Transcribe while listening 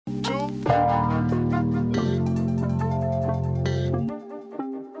Back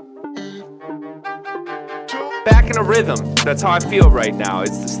in a rhythm. That's how I feel right now.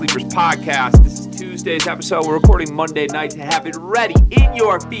 It's the Sleepers Podcast. This is Tuesday's episode. We're recording Monday night to have it ready in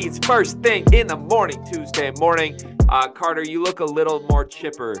your feeds first thing in the morning, Tuesday morning. Carter, you look a little more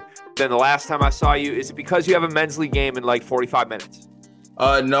chipper than the last time I saw you. Is it because you have a men's league game in like 45 minutes?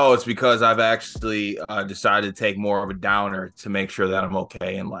 No, it's because I've actually decided to take more of a downer to make sure that I'm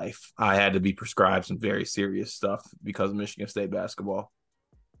okay in life. I had to be prescribed some very serious stuff because of Michigan State basketball.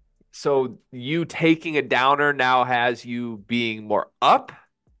 So you taking a downer now has you being more up?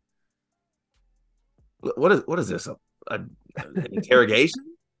 What is this? An interrogation?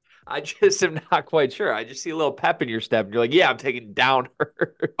 I just am not quite sure. I just see a little pep in your step, and you're like, "Yeah, I'm taking downer."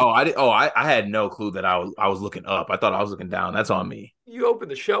 I had no clue that I was looking up. I thought I was looking down. That's on me. You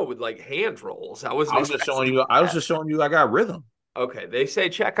opened the show with like hand rolls. I was just showing you. I was just showing you I got rhythm. Okay, they say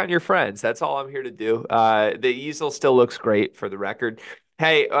check on your friends. That's all I'm here to do. The easel still looks great for the record.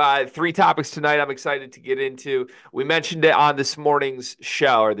 Hey, three topics tonight I'm excited to get into. We mentioned it on this morning's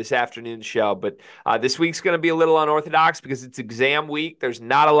show or this afternoon's show, but this week's going to be a little unorthodox because it's exam week. There's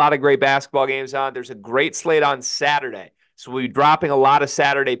not a lot of great basketball games on. There's a great slate on Saturday. So we'll be dropping a lot of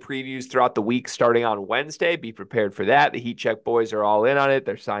Saturday previews throughout the week starting on Wednesday. Be prepared for that. The Heat Check boys are all in on it.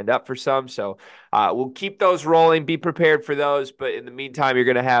 They're signed up for some. So we'll keep those rolling. Be prepared for those. But in the meantime, you're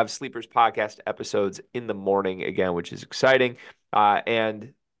going to have Sleepers Podcast episodes in the morning again, which is exciting.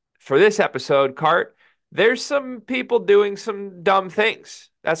 And for this episode, Cart, there's some people doing some dumb things.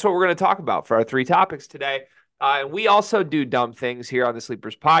 That's what we're going to talk about for our three topics today. And we also do dumb things here on the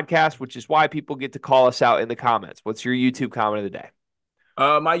Sleepers Podcast, which is why people get to call us out in the comments. What's your YouTube comment of the day?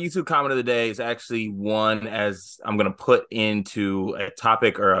 My YouTube comment of the day is actually one as I'm going to put into a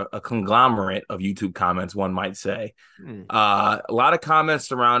topic or a conglomerate of YouTube comments, one might say. A lot of comments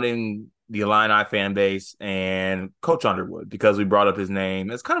surrounding the Illini fan base and Coach Underwood because we brought up his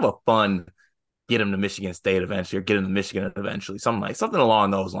name. It's kind of a fun get him to Michigan State eventually or get him to Michigan eventually, something along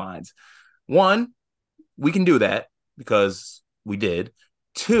those lines. One, we can do that because we did.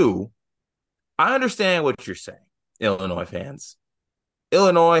 Two, I understand what you're saying, Illinois fans.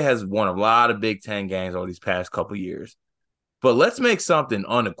 Illinois has won a lot of Big Ten games over these past couple years. But let's make something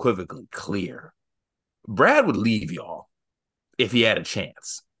unequivocally clear. Brad would leave y'all if he had a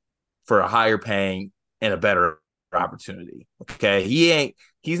chance for a higher paying and a better opportunity. Okay?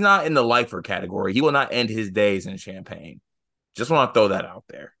 He's not in the lifer category. He will not end his days in Champaign. Just want to throw that out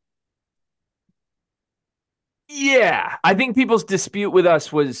there. Yeah, I think people's dispute with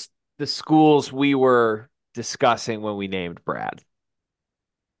us was the schools we were discussing when we named Brad.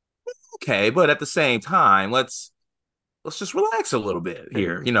 Okay, but at the same time, let's just relax a little bit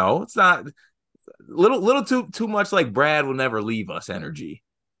here. You know, it's not little too much like Brad will never leave us energy.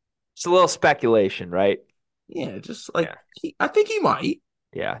 It's a little speculation, right? Yeah, just like I think he might.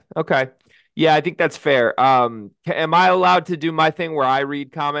 Yeah. Okay. Yeah, I think that's fair. Am I allowed to do my thing where I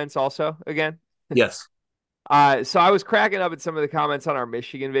read comments also again? Yes. So I was cracking up at some of the comments on our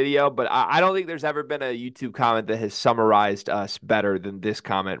Michigan video, but I don't think there's ever been a YouTube comment that has summarized us better than this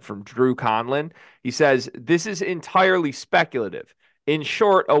comment from Drew Conlin. He says, "This is entirely speculative. In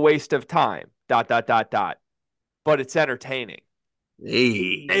short, a waste of time. ... But it's entertaining."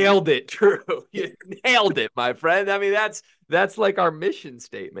 Hey. Nailed it, Drew. You nailed it, my friend. I mean, that's like our mission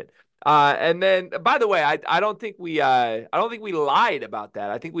statement. And then, by the way, I don't think we lied about that.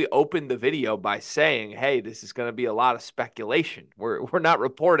 I think we opened the video by saying, "Hey, this is going to be a lot of speculation. We're not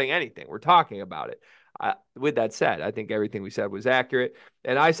reporting anything. We're talking about it." With that said, I think everything we said was accurate.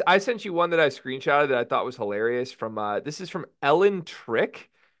 And I sent you one that I screenshotted that I thought was hilarious. This is from Ellen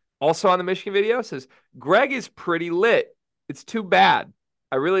Trick, also on the Michigan video. It says, "Greg is pretty lit. It's too bad.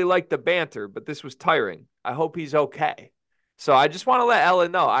 I really like the banter, but this was tiring. I hope he's okay." So I just want to let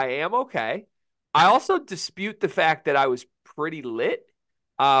Ellen know I am okay. I also dispute the fact that I was pretty lit.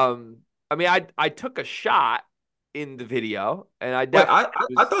 I mean, I took a shot in the video, and I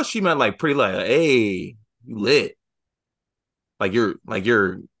I thought she meant like pretty lit. Hey, you lit. Like you're.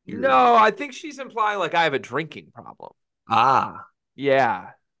 No, I think she's implying like I have a drinking problem. Ah.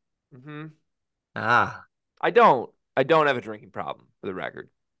 Yeah. Mm-hmm. Ah. I don't have a drinking problem, for the record.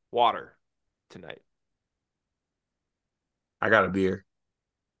 Water tonight. I got a beer.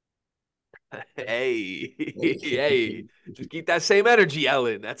 Hey, just keep that same energy,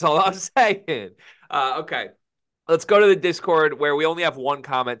 Ellen. That's all I'm saying. Okay. Let's go to the Discord where we only have one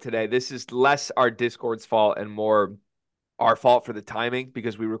comment today. This is less our Discord's fault and more our fault for the timing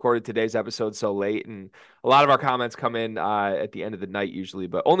because we recorded today's episode so late, and a lot of our comments come in at the end of the night usually.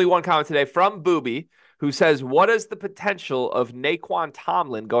 But only one comment today from Booby, who says, "What does the potential of Naquan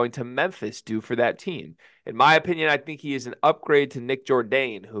Tomlin going to Memphis do for that team? In my opinion, I think he is an upgrade to Nick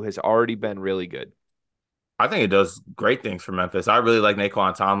Jourdain, who has already been really good." I think it does great things for Memphis. I really like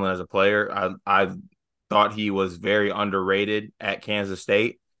Naquan Tomlin as a player. I thought he was very underrated at Kansas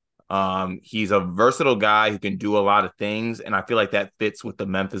State. He's a versatile guy who can do a lot of things, and I feel like that fits with the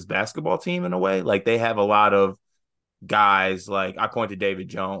Memphis basketball team in a way. Like they have a lot of guys. Like I point to David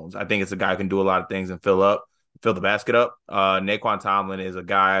Jones. I think it's a guy who can do a lot of things and fill the basket up. Naquan Tomlin is a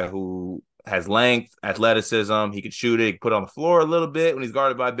guy who has length, athleticism. He can shoot it, he can put it on the floor a little bit when he's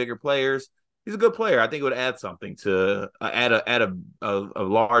guarded by bigger players. He's a good player. I think it would add something to add a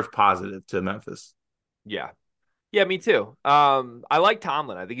large positive to Memphis. Yeah. Yeah, me too. I like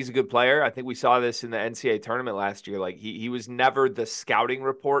Tomlin. I think he's a good player. I think we saw this in the NCAA tournament last year. Like he was never the scouting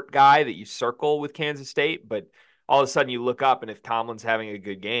report guy that you circle with Kansas State, but all of a sudden you look up and if Tomlin's having a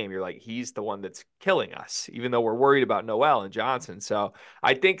good game, you're like, he's the one that's killing us, even though we're worried about Noel and Johnson. So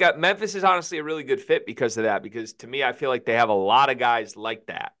I think Memphis is honestly a really good fit because of that. Because to me, I feel like they have a lot of guys like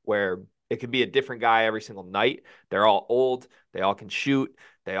that where it could be a different guy every single night. They're all old. They all can shoot.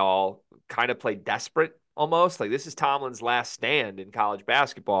 They all kind of play desperate almost. Like this is Tomlin's last stand in college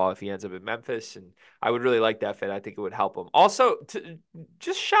basketball if he ends up in Memphis. And I would really like that fit. I think it would help him. Also,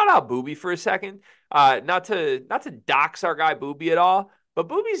 just shout out Booby for a second. Not to dox our guy Booby at all, but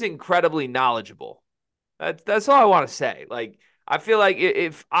Booby's incredibly knowledgeable. That's all I want to say. Like I feel like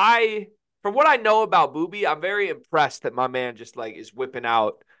if I from what I know about Booby, I'm very impressed that my man just like is whipping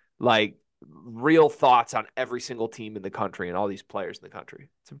out like real thoughts on every single team in the country and all these players in the country.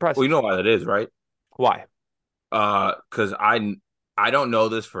 It's Well, impressive. you know why that is, right? Why? Because I don't know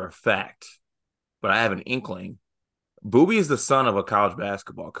this for a fact, but I have an inkling. Booby is the son of a college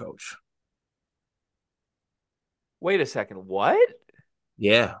basketball coach. Wait a second. What?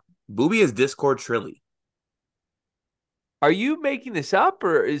 Yeah, Booby is Discord Trilly. Are you making this up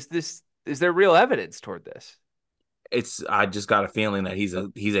or is there real evidence toward this? I just got a feeling that he's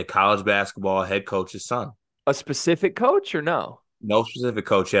a college basketball head coach's son. A specific coach or no? No specific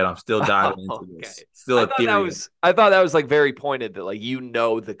coach yet. I'm still diving into Okay. this. Still a theory. I thought that was like very pointed that like you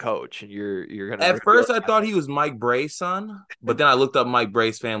know the coach and you're gonna At reveal first, I thought he was Mike Bray's son, but then I looked up Mike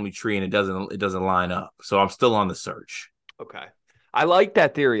Bray's family tree and it doesn't line up. So I'm still on the search. Okay. I like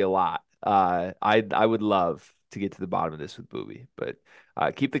that theory a lot. I would love to get to the bottom of this with Booby, but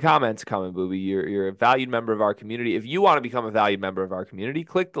keep the comments coming, Booby. You're a valued member of our community. If you want to become a valued member of our community,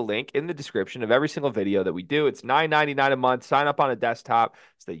 click the link in the description of every single video that we do. It's $9.99 a month. Sign up on a desktop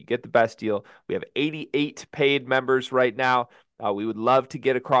so that you get the best deal. We have 88 paid members right now. We would love to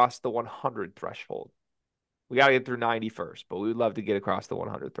get across the 100 threshold. We got to get through 90 first, but we would love to get across the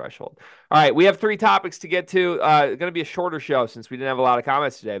 100 threshold. All right, we have 3 topics to get to. Going to be a shorter show since we didn't have a lot of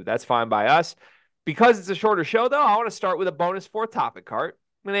comments today, but that's fine by us. Because it's a shorter show, though, I want to start with a bonus 4th topic, Cart.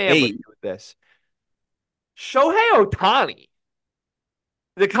 I'm going to ambush you with this. Shohei Ohtani.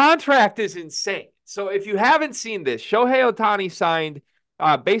 The contract is insane. So if you haven't seen this, Shohei Ohtani signed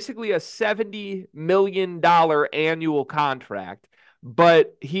basically a $70 million annual contract,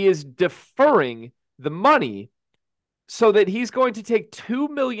 but he is deferring the money so that he's going to take $2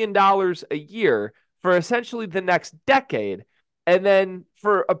 million a year for essentially the next decade. And then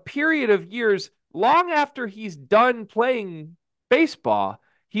for a period of years, long after he's done playing baseball,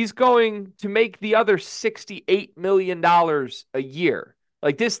 he's going to make the other $68 million a year.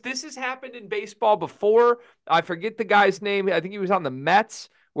 Like this has happened in baseball before. I forget the guy's name. I think he was on the Mets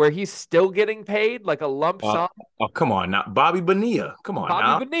where he's still getting paid like a lump sum. Oh, come on now. Bobby Bonilla. Come on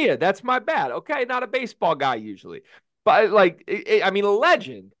now. Bobby Bonilla. That's my bad. Okay, not a baseball guy usually. But like, I mean, a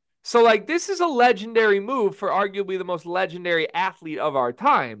legend. So like, this is a legendary move for arguably the most legendary athlete of our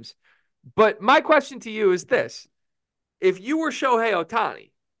times. But my question to you is this. If you were Shohei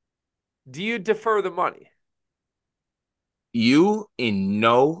Ohtani, do you defer the money? You, in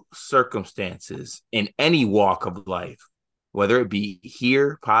no circumstances, in any walk of life, whether it be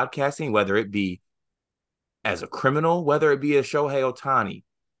here podcasting, whether it be as a criminal, whether it be a Shohei Ohtani,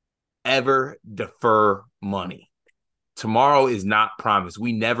 ever defer money. Tomorrow is not promised.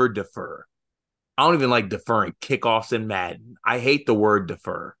 We never defer. I don't even like deferring kickoffs in Madden. I hate the word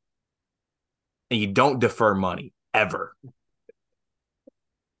defer. And you don't defer money ever.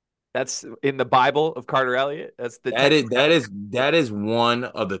 That's in the Bible of Carter Elliott. That is one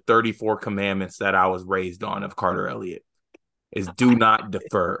of the 34 commandments that I was raised on of Carter Elliott is do not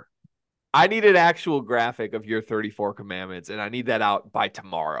defer. I need an actual graphic of your 34 commandments, and I need that out by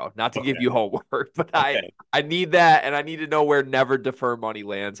tomorrow. Not to give Okay. you homework, but Okay. I need that, and I need to know where never defer money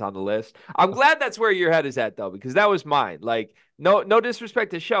lands on the list. I'm glad that's where your head is at, though, because that was mine. Like, no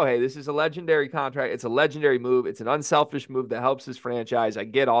disrespect to Shohei. This is a legendary contract. It's a legendary move. It's an unselfish move that helps his franchise. I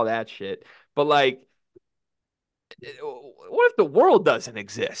get all that shit. But like, what if the world doesn't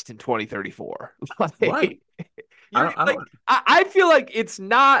exist in 2034? Right. Like, I you're don't. I like, don't. I feel like it's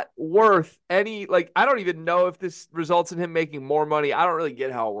not worth any. Like, I don't even know if this results in him making more money. I don't really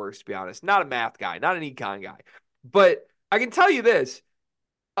get how it works, to be honest. Not a math guy, not an econ guy, but I can tell you this: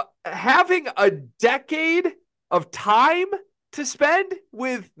 having a decade of time to spend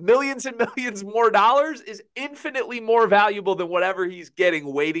with millions and millions more dollars is infinitely more valuable than whatever he's getting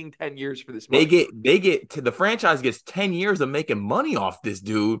waiting 10 years for this money. The franchise gets 10 years of making money off this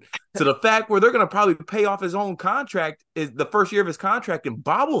dude. To the fact where they're gonna probably pay off his own contract is the first year of his contract in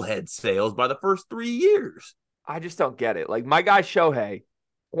bobblehead sales by the first 3 years. I just don't get it. Like my guy Shohei,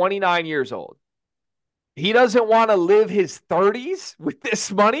 29 years old. He doesn't want to live his 30s with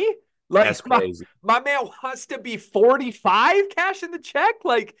this money. Like That's crazy. my man wants to be 45 cashing the check.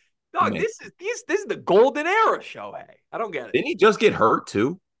 Like, dog, Man, this is the golden era, Shohei. I don't get it. didn't he just get hurt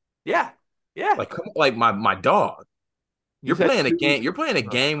too? Yeah. Yeah. Like my dog. You said two. You're playing a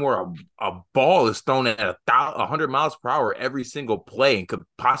game where a ball is thrown at 100 miles per hour every single play and could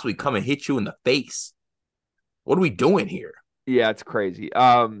possibly come and hit you in the face. What are we doing here? Yeah, it's crazy.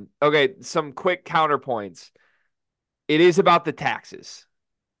 Okay, some quick counterpoints. It is about the taxes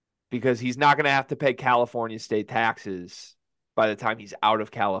because he's not going to have to pay California state taxes by the time he's out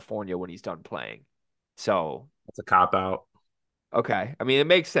of California when he's done playing. So, It's a cop out. okay. I mean, it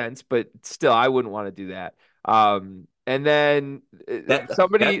makes sense, but still, I wouldn't want to do that. And then That that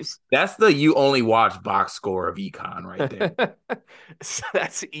somebody, that's the you only watch box score of econ right there. so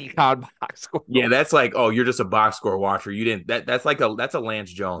that's econ box score. Yeah, that's like, oh, you're just a box score watcher. You didn't that's a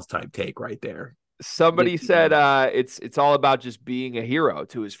Lance Jones type take right there. Somebody said it's all about just being a hero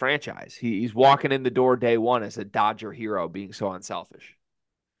to his franchise. He's walking in the door day one as a Dodger hero, being so unselfish.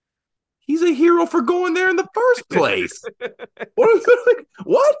 He's a hero for going there in the first place.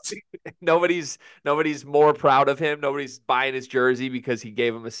 What? Nobody's more proud of him. Nobody's buying his jersey because he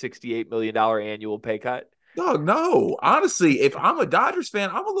gave him a $68 million annual pay cut. Dog, no. Honestly, if I'm a Dodgers fan,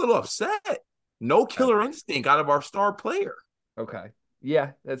 I'm a little upset. No killer instinct out of our star player. Okay.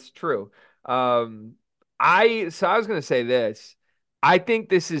 Yeah, that's true. Um, I was gonna say this. I think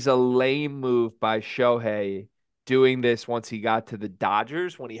this is a lame move by Shohei doing this once he got to the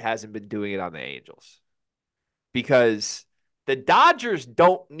Dodgers when he hasn't been doing it on the Angels. Because the Dodgers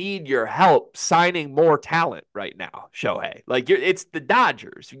don't need your help signing more talent right now, Shohei. Like it's the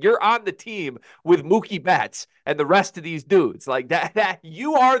Dodgers. You're on the team with Mookie Betts and the rest of these dudes. Like that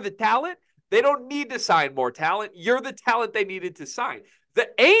you are the talent. They don't need to sign more talent. You're the talent they needed to sign. The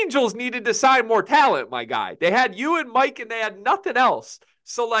Angels needed to sign more talent, my guy. They had you and Mike and they had nothing else.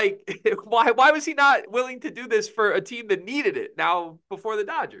 So like why was he not willing to do this for a team that needed it now before the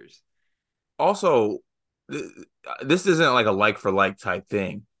Dodgers? Also, this isn't like a like for like type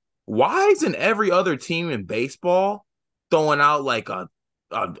thing. Why isn't every other team in baseball throwing out like a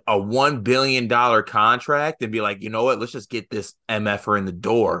 $1 billion contract and be like, you know what, let's just get this MFer in the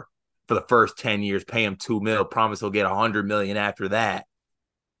door for the first 10 years, pay him 2 mil, promise he'll get 100 million after that,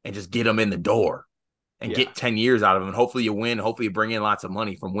 and just get him in the door and get 10 years out of him. And hopefully you win. Hopefully you bring in lots of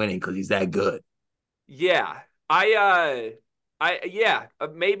money from winning because he's that good. Yeah.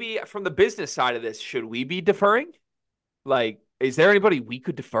 Maybe from the business side of this, should we be deferring? Like, is there anybody we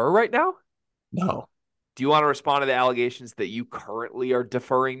could defer right now? No. Do you want to respond to the allegations that you currently are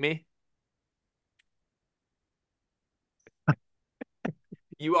deferring me?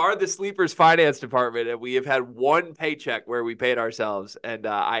 You are the Sleepers finance department, and we have had one paycheck where we paid ourselves, and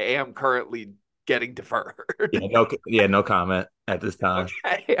I am currently getting deferred. No comment at this time.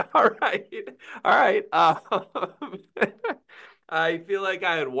 Okay, all right. I feel like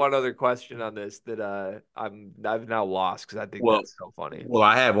I had one other question on this that I've now lost because I think that's so funny. Well,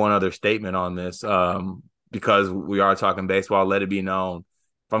 I have one other statement on this. Because we are talking baseball, let it be known.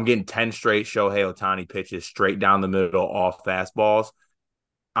 If I'm getting 10 straight Shohei Ohtani pitches straight down the middle off fastballs,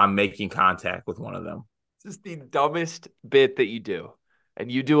 I'm making contact with one of them. This is the dumbest bit that you do.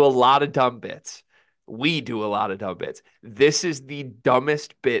 And you do a lot of dumb bits. We do a lot of dumb bits. This is the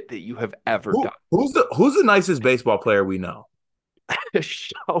dumbest bit that you have ever done. Who's the nicest baseball player we know?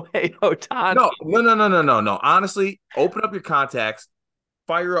 Shohei Ohtani. No. Honestly, open up your contacts,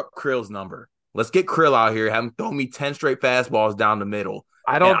 fire up Krill's number. Let's get Krill out here, have him throw me 10 straight fastballs down the middle.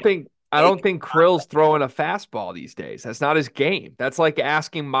 I don't think I don't think Krill's throwing a fastball these days. That's not his game. That's like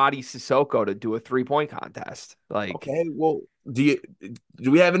asking Madi Sissoko to do a 3-point contest. Like, Okay, well, do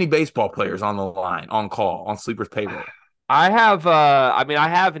we have any baseball players on the line, on call, on Sleeper's payroll? I have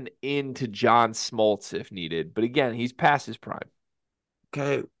an in to John Smoltz if needed, but again, he's past his prime.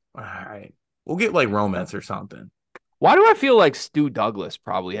 Okay, all right. We'll get like Romance or something. Why do I feel like Stu Douglas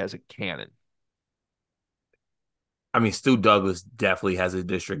probably has a cannon? I mean, Stu Douglas definitely has a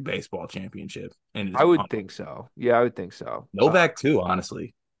district baseball championship, and I would think so. Yeah, I would think so. Novak too,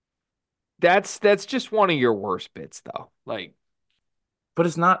 honestly. That's just one of your worst bits, though. Like, But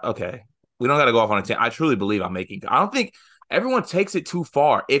it's not okay. We don't got to go off on a tangent. I truly believe I'm making. I don't think everyone takes it too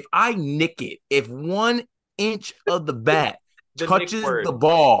far. If I nick it, if 1 inch of the bat the Nick touches word. the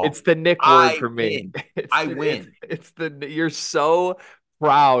ball, It's the Nick word I for me. win. I win. It's the you're so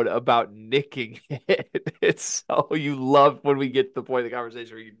proud about nicking it. It's so you love when we get to the point of the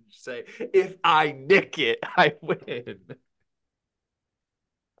conversation where you say, "If I nick it, I win."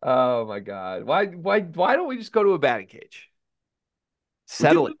 Oh my God. Why don't we just go to a batting cage?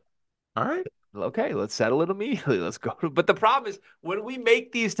 Settle it. All right. Okay, let's settle it immediately. Let's go. But the problem is when we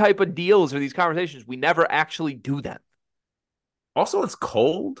make these type of deals or these conversations, we never actually do them. Also, it's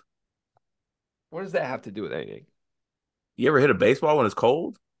cold. What does that have to do with anything? You ever hit a baseball when it's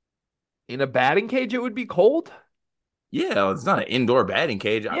cold? In a batting cage, it would be cold. Yeah, it's not an indoor batting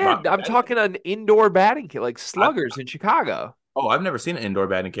cage. Yeah, I'm talking an indoor batting cage, like Sluggers in Chicago. I've never seen an indoor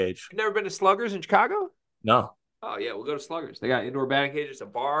batting cage. You've never been to Sluggers in Chicago? No. Oh yeah, we'll go to Sluggers. They got indoor batting cages, a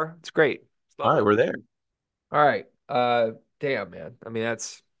bar. It's great. It's All right, lovely. we're there. All right. Damn, man. I mean,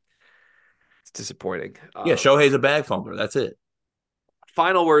 it's disappointing. Yeah, Shohei's a bag fumbler. That's it.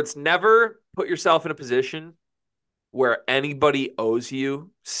 Final words: never put yourself in a position where anybody owes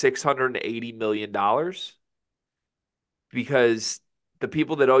you $680 million because the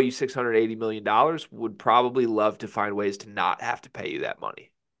people that owe you $680 million would probably love to find ways to not have to pay you that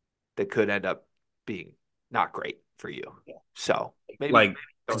money that could end up being not great for you. So maybe like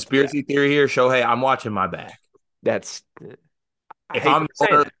conspiracy theory here, Shohei, I'm watching my back. That's if I'm the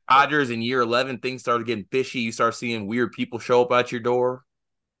owner of the Dodgers in year 11, things started getting fishy. You start seeing weird people show up at your door.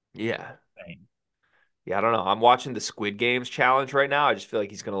 Yeah. Dang. Yeah, I don't know. I'm watching the Squid Games challenge right now. I just feel like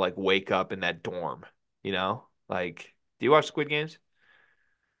he's gonna like wake up in that dorm, you know? Like, do you watch Squid Games?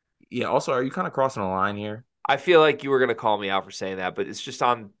 Yeah, also, are you kind of crossing a line here? I feel like you were gonna call me out for saying that, but it's just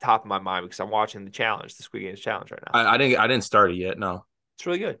on top of my mind because I'm watching the challenge, the Squid Games challenge right now. I didn't start it yet. No, It's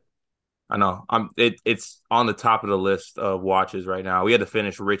really good. I know. It's on the top of the list of watches right now. We had to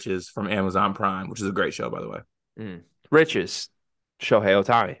finish Riches from Amazon Prime, which is a great show, by the way. Riches, Shohei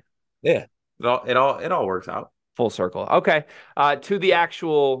Ohtani. Yeah, it all works out. Full circle. Okay. To the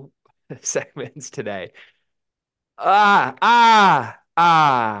actual segments today. Aaron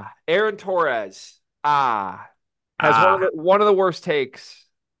Torres. Has one of the worst takes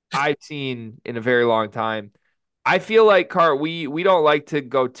I've seen in a very long time. I feel like we don't like to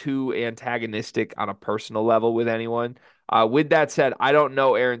go too antagonistic on a personal level with anyone. With that said, I don't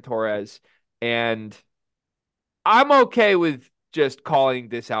know Aaron Torres, and I'm okay with just calling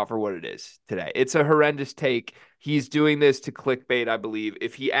this out for what it is today. It's a horrendous take. He's doing this to clickbait, I believe.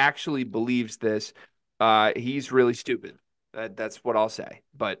 If he actually believes this, he's really stupid. That's what I'll say.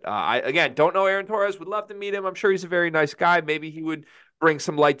 But I again don't know Aaron Torres. Would love to meet him. I'm sure he's a very nice guy. Maybe he would bring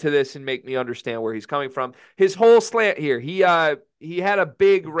some light to this and make me understand where he's coming from. His whole slant here. He had a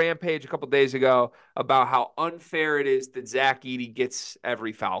big rampage a couple days ago about how unfair it is that Zach Edey gets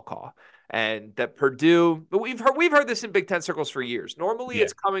every foul call. And that Purdue, but we've heard this in Big Ten circles for years. Normally,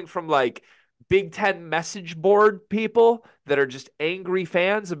 it's coming from like Big Ten message board people that are just angry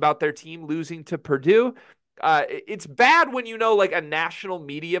fans about their team losing to Purdue. It's bad when like a national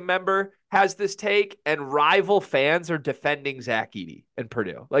media member has this take and rival fans are defending Zach Edey and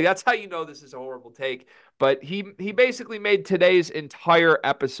Purdue. Like that's how you know this is a horrible take. But he basically made today's entire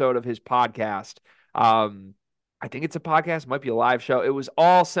episode of his podcast. I think it's a podcast, might be a live show. It was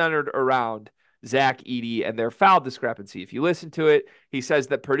all centered around Zach Edey and their foul discrepancy. If you listen to it, he says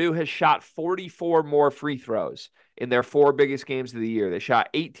that Purdue has shot 44 more free throws in their 4 biggest games of the year. They shot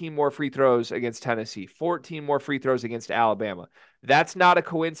 18 more free throws against Tennessee, 14 more free throws against Alabama. That's not a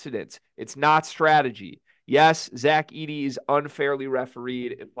coincidence. It's not strategy. Yes, Zach Edey is unfairly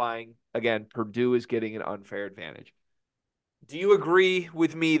refereed, implying, again, Purdue is getting an unfair advantage. Do you agree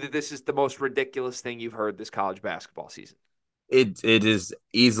with me that this is the most ridiculous thing you've heard this college basketball season? It is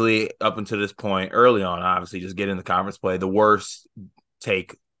easily up until this point, early on, obviously, just getting the conference play, the worst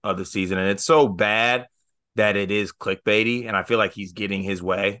take of the season. And it's so bad that it is clickbaity. And I feel like he's getting his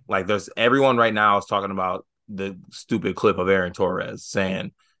way. Like everyone right now is talking about the stupid clip of Aaron Torres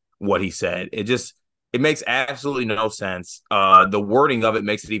saying, what he said. It makes absolutely no sense. The wording of it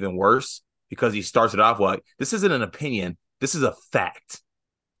makes it even worse because he starts it off like, this isn't an opinion, this is a fact.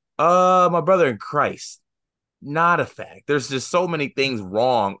 My brother in Christ, not a fact. There's just so many things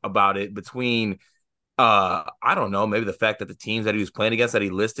wrong about it between I don't know, maybe the fact that the teams that he was playing against that he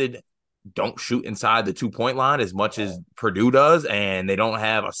listed don't shoot inside the 2 point line as much as Purdue does, and they don't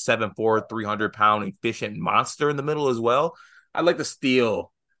have a 7'4", 300-pound efficient monster in the middle as well. I'd like to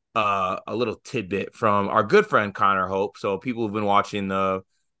steal a little tidbit from our good friend Connor Hope. So people who've been watching the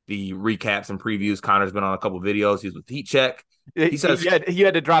recaps and previews, Connor's been on a couple of videos. He's with Heat Check. He says, you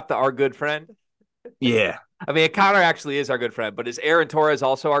had to drop the our good friend. yeah. I mean, Connor actually is our good friend, but is Aaron Torres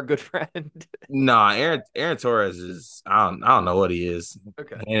also our good friend? Nah, Aaron Torres is I don't know what he is.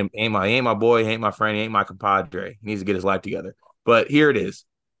 Okay. Ain't my boy, ain't my friend, he ain't my compadre. He needs to get his life together. But here it is.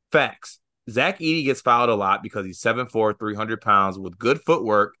 Facts. Zach Edey gets fouled a lot because he's 7'4", 300 pounds with good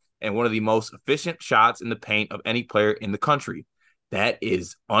footwork and one of the most efficient shots in the paint of any player in the country. That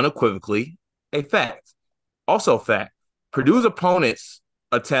is unequivocally a fact. Also fact. Purdue's opponents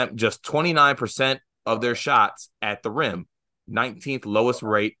attempt just 29% of their shots at the rim, 19th lowest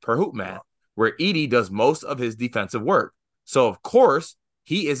rate per hoop math, where Edey does most of his defensive work. So, of course,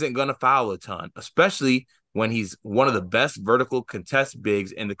 he isn't going to foul a ton, especially when he's one of the best vertical contest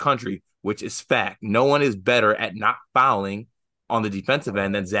bigs in the country, which is fact. No one is better at not fouling on the defensive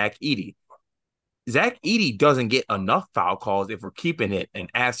end than Zach Edey. Zach Edey doesn't get enough foul calls if we're keeping it an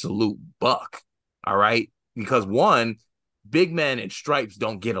absolute buck, all right? Because one, big men and stripes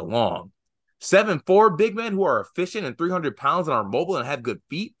don't get along. 7'4" big men who are efficient and 300 pounds and are mobile and have good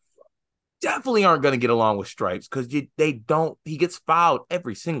feet definitely aren't going to get along with stripes because they don't. He gets fouled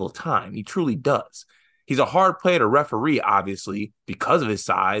every single time. He truly does. He's a hard player to referee, obviously, because of his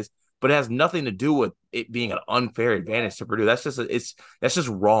size, but it has nothing to do with it being an unfair advantage to Purdue. That's just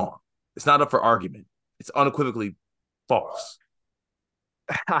wrong. It's not up for argument. It's unequivocally false.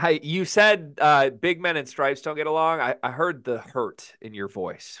 You said big men and stripes don't get along. I heard the hurt in your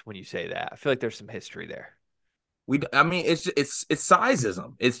voice when you say that. I feel like there's some history there. I mean, it's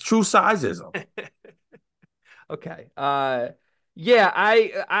sizeism. It's true sizeism. Okay. Yeah,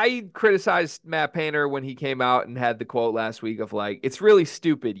 I criticized Matt Painter when he came out and had the quote last week of like, it's really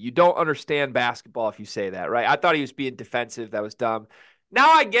stupid. You don't understand basketball if you say that, right? I thought he was being defensive. That was dumb. Now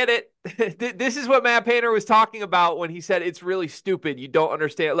I get it. This is what Matt Painter was talking about when he said it's really stupid. You don't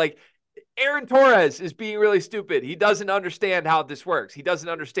understand. Like, Aaron Torres is being really stupid. He doesn't understand how this works. He doesn't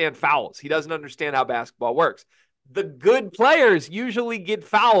understand fouls. He doesn't understand how basketball works. The good players usually get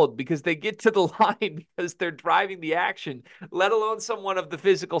fouled because they get to the line because they're driving the action, let alone someone of the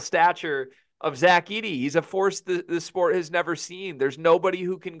physical stature of Zach Edey. He's a force the sport has never seen. There's nobody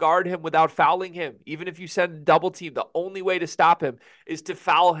who can guard him without fouling him. Even if you send a double team, the only way to stop him is to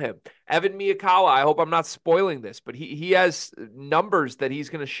foul him. Evan Miyakawa, I hope I'm not spoiling this, but he has numbers that he's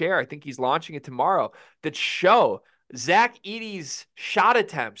going to share. I think he's launching it tomorrow that show Zach Edey's shot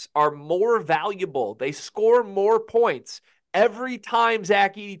attempts are more valuable. They score more points every time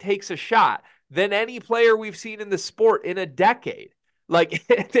Zach Edey takes a shot than any player we've seen in the sport in a decade. Like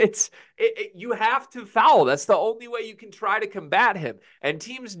you have to foul. That's the only way you can try to combat him. And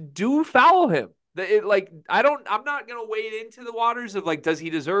teams do foul him. I'm not going to wade into the waters of like, does he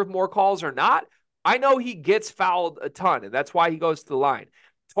deserve more calls or not? I know he gets fouled a ton, and that's why he goes to the line.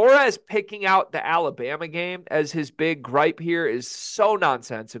 Torres picking out the Alabama game as his big gripe here is so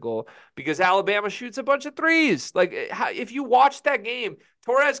nonsensical because Alabama shoots a bunch of threes. Like, if you watch that game,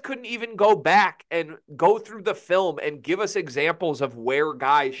 Torres couldn't even go back and go through the film and give us examples of where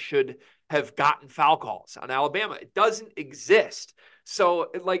guys should have gotten foul calls on Alabama. It doesn't exist.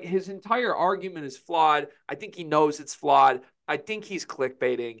 So, like, his entire argument is flawed. I think he knows it's flawed. I think he's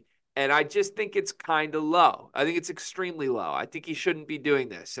clickbaiting. And I just think it's kind of low. I think it's extremely low. I think he shouldn't be doing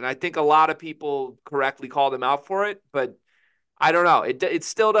this. And I think a lot of people correctly called him out for it. But I don't know. It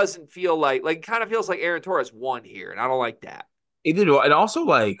still doesn't feel like it kind of feels like Aaron Torres won here. And I don't like that. It did. And also,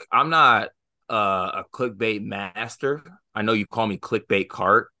 like, I'm not a clickbait master. I know you call me clickbait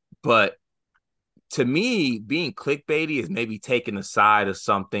cart. But to me, being clickbaity is maybe taking the side of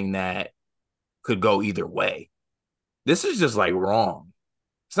something that could go either way. This is just, like, wrong.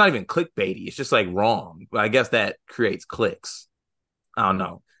 It's not even clickbaity. It's just like wrong. But I guess that creates clicks. I don't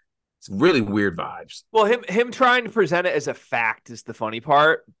know. It's really weird vibes. Well, him trying to present it as a fact is the funny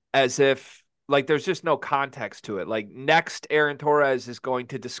part, as if like there's just no context to it. Like next, Aaron Torres is going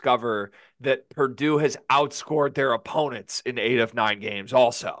to discover that Purdue has outscored their opponents in 8 of 9 games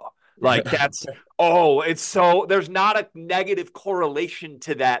also. Like that's oh, it's so there's not a negative correlation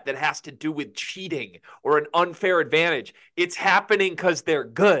to that has to do with cheating or an unfair advantage. It's happening because they're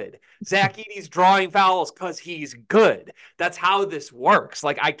good. Zach Edey's drawing fouls because he's good. That's how this works.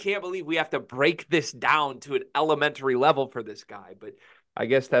 Like I can't believe we have to break this down to an elementary level for this guy, but I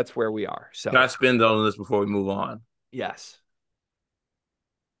guess that's where we are. So Can I spin on this before we move on? yes.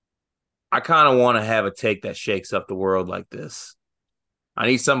 I kind of want to have a take that shakes up the world like this. I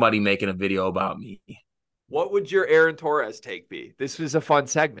need somebody making a video about me. What would your Aaron Torres take be? This was a fun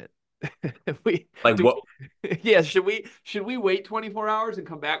segment. we Like what? yeah, should we wait 24 hours and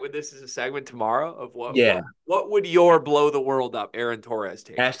come back with this as a segment tomorrow of Yeah. what would your blow the world up Aaron Torres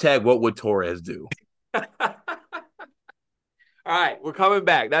take? Hashtag what would Torres do? All right, we're coming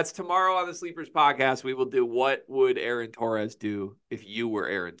back. That's tomorrow on the Sleepers podcast. We will do what would Aaron Torres do if you were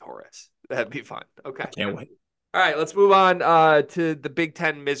Aaron Torres. That'd be fun. Okay. Can't wait. All right, let's move on to the Big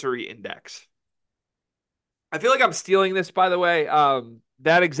Ten Misery Index. I feel like I'm stealing this, by the way.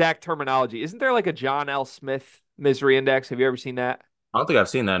 That exact terminology. Isn't there like a John L. Smith Misery Index? Have you ever seen that? I don't think I've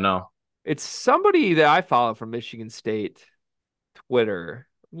seen that. No. It's somebody that I follow from Michigan State Twitter.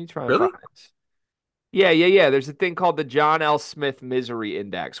 Let me try and Really? find this. Yeah. There's a thing called the John L. Smith Misery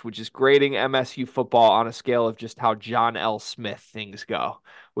Index, which is grading MSU football on a scale of just how John L. Smith things go,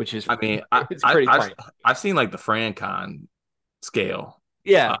 which is, I mean, it's pretty funny. I've seen like the FranCon scale.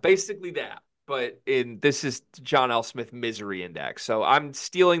 Yeah, basically that. But this is John L. Smith Misery Index. So I'm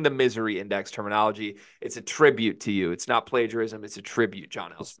stealing the Misery Index terminology. It's a tribute to you. It's not plagiarism. It's a tribute,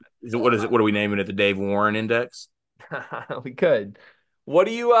 John L. Smith. What is it? What are we naming it? The Dave Warren Index? We could. What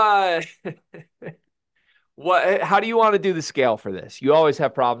do you how do you want to do the scale for this? You always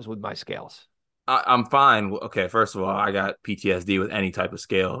have problems with my scales. I'm fine. Okay, first of all, I got PTSD with any type of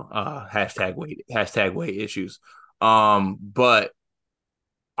scale. Hashtag weight issues. But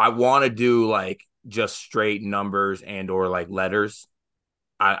I want to do like just straight numbers and or like letters.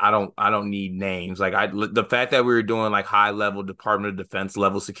 I don't need names. Like the fact that we were doing like high level Department of Defense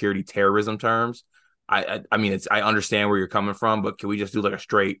level security terrorism terms. I mean I understand where you're coming from, but can we just do like a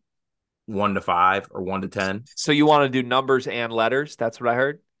straight 1 to 5 or 1 to 10? So you want to do numbers and letters? That's what I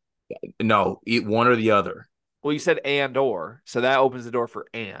heard. No, eat one or the other. Well, you said and or, so that opens the door for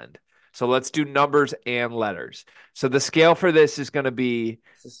and. So let's do numbers and letters. So the scale for this is going to be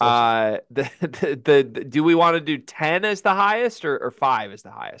do we want to do 10 as the highest or 5 as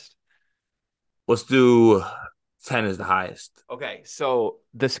the highest? Let's do 10 as the highest. Okay, so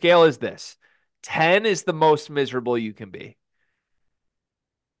the scale is this. 10 is the most miserable you can be.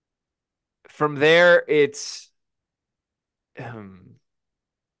 From there, it's 10A,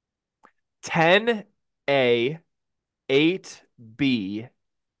 8B,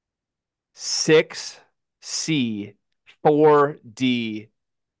 6C, 4D,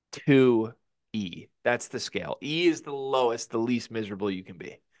 2E. That's the scale. E is the lowest, the least miserable you can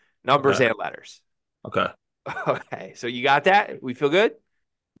be. Numbers and letters. Okay. Okay, so you got that? We feel good?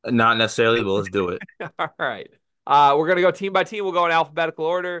 Not necessarily, but let's do it. All right. We're going to go team by team. We'll go in alphabetical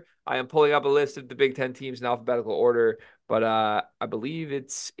order. I am pulling up a list of the Big Ten teams in alphabetical order, but I believe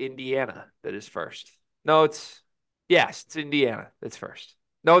it's Indiana that is first. No, it's Indiana that's first.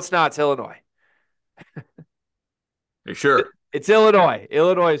 No, it's not. It's Illinois. You're sure? It's Illinois.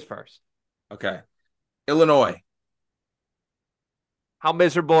 Illinois is first. Okay. Illinois. How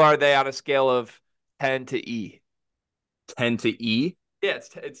miserable are they on a scale of 10 to E? 10 to E? Yeah,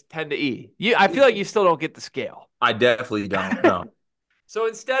 it's 10 to E. I feel like you still don't get the scale. I definitely don't. No. So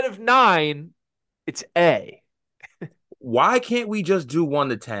instead of 9, it's A. Why can't we just do 1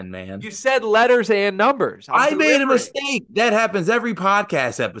 to 10, man? You said letters and numbers. I made a mistake. That happens every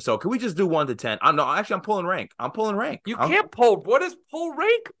podcast episode. Can we just do 1 to 10? I'm pulling rank. You can't pull. What does pull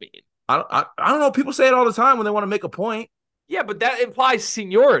rank mean? I don't know. People say it all the time when they want to make a point. Yeah, but that implies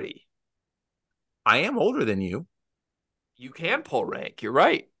seniority. I am older than you. You can pull rank. You're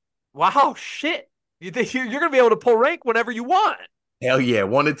right. Wow, shit. You think you're going to be able to pull rank whenever you want? Hell yeah,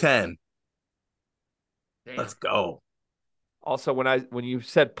 1 to 10. Damn. Let's go. Also, when you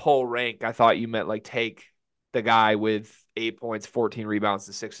said pull rank, I thought you meant like take the guy with 8 points, 14 rebounds,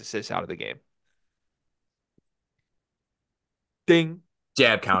 and 6 assists out of the game. Ding.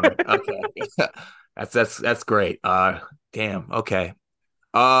 Jab counter. Okay. That's great. Damn. Okay.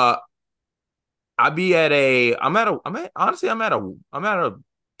 I'm at a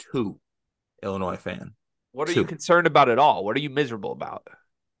 2 Illinois fan. What are you concerned about at all? What are you miserable about?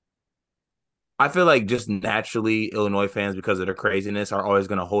 I feel like just naturally Illinois fans, because of their craziness, are always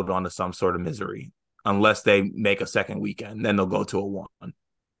going to hold on to some sort of misery unless they make a second weekend. Then they'll go to a 1.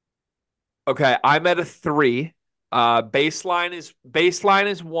 Okay, I'm at a 3. Baseline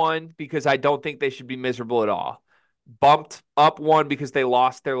is one because I don't think they should be miserable at all. Bumped up one because they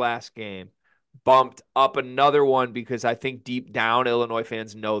lost their last game. Bumped up another one because I think deep down Illinois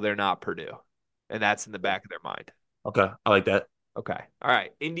fans know they're not Purdue, and that's in the back of their mind. Okay, I like that. Okay, all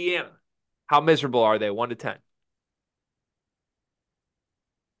right. Indiana, how miserable are they? 1 to 10.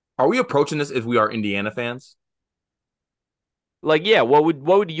 Are we approaching this if we are Indiana fans? Like, yeah, what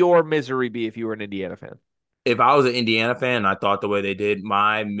would your misery be if you were an Indiana fan? If I was an Indiana fan and I thought the way they did,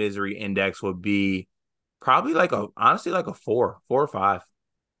 my misery index would be probably honestly like a 4 or 5.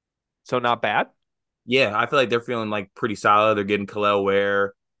 So not bad. Yeah, I feel like they're feeling like pretty solid. They're getting Khalil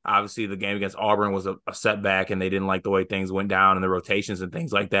Ware. Obviously, the game against Auburn was a setback, and they didn't like the way things went down and the rotations and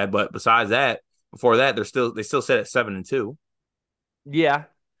things like that. But besides that, before that, they still sit at 7-2. Yeah.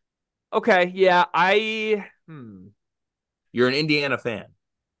 Okay. Yeah. You're an Indiana fan.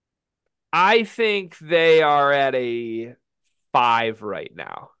 I think they are at a 5 right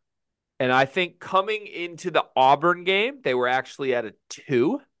now. And I think coming into the Auburn game, they were actually at a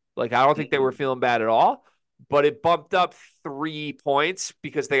 2. Like, I don't think they were feeling bad at all, but it bumped up 3 points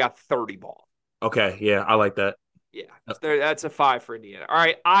because they got 30 ball. Okay, yeah, I like that. Yeah, that's a 5 for Indiana. All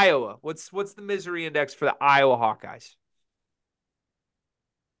right, Iowa. What's the misery index for the Iowa Hawkeyes?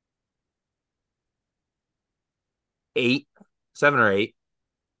 8, 7 or 8.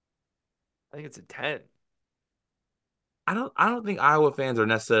 I think it's a 10. I don't think Iowa fans are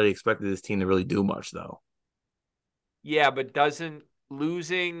necessarily expecting this team to really do much though. Yeah, but doesn't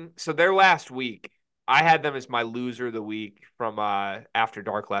losing so their last week, I had them as my loser of the week from After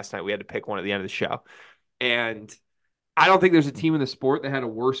Dark last night. We had to pick one at the end of the show. And I don't think there's a team in the sport that had a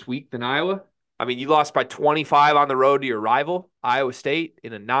worse week than Iowa. I mean, you lost by 25 on the road to your rival, Iowa State,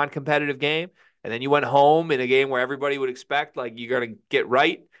 in a non-competitive game, and then you went home in a game where everybody would expect like you're going to get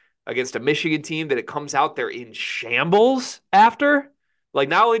right against a Michigan team that it comes out they're in shambles after. Like,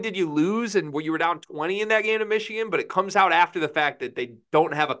 not only did you lose and you were down 20 in that game to Michigan, but it comes out after the fact that they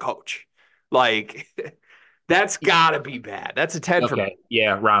don't have a coach. Like, that's got to be bad. That's a 10 for me. Okay,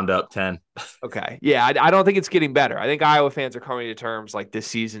 yeah, round up 10. Okay. Yeah, I don't think it's getting better. I think Iowa fans are coming to terms like this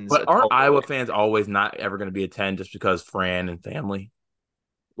season's But a aren't total Iowa fans always not ever going to be a 10 just because Fran and family?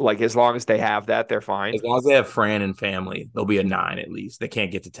 like as long as they have that, they're fine. As long as they have Fran and family, they'll be a 9 at least. They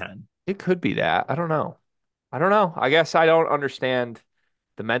can't get to 10. It could be that. I don't know. I don't know. I guess I don't understand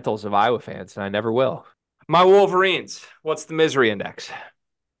the mentals of Iowa fans, and I never will. My Wolverines. What's the misery index?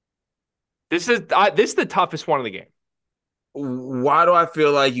 This is the toughest one of the game. Why do I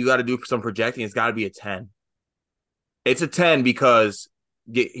feel like you got to do some projecting? It's got to be a 10. It's a 10 because,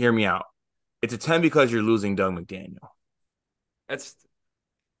 hear me out. It's a 10 because you're losing Doug McDaniel. That's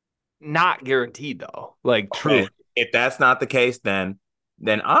not guaranteed though. Like, Okay. truly. If that's not the case, then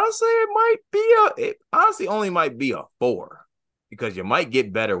honestly, it honestly only might be a 4 because you might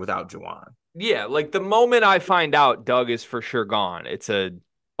get better without Juwan. Yeah, like the moment I find out Doug is for sure gone, it's a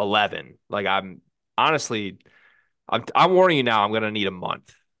 11. Like, I'm honestly, I'm warning you now. I'm gonna need a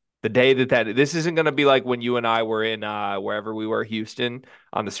month. The day that this isn't gonna be like when you and I were in wherever we were, Houston,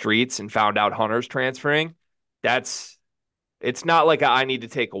 on the streets and found out Hunter's transferring. That's It's not like I need to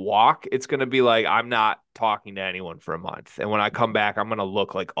take a walk. It's gonna be like I'm not talking to anyone for a month, and when I come back, I'm gonna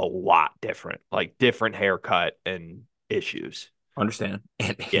look like a lot different, like different haircut and issues. Understand?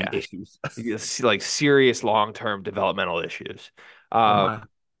 And Yeah, issues. like serious long-term developmental issues. Oh Uh, my.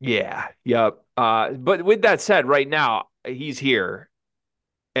 yeah, yep. But with that said, right now he's here,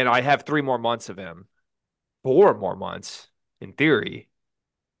 and I have 3 more months of him, 4 more months in theory.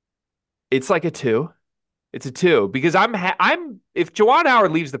 It's like a 2. It's a 2 because I'm if Juwan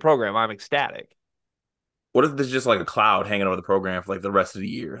Howard leaves the program, I'm ecstatic. What if there's just like a cloud hanging over the program for like the rest of the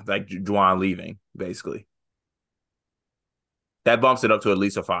year, like Juwan leaving, basically? That bumps it up to at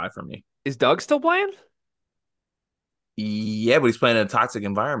least a 5 for me. Is Doug still playing? Yeah, but he's playing in a toxic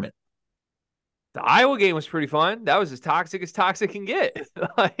environment. The Iowa game was pretty fun. That was as toxic can get.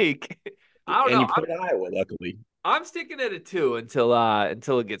 Like, I don't And know. you played Iowa, luckily. I'm sticking at a 2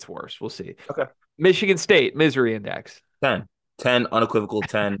 until it gets worse. We'll see. Okay. Michigan State misery index. 10. 10, unequivocal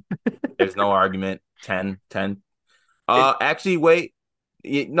 10. There's no argument. 10, 10. It, Actually, wait.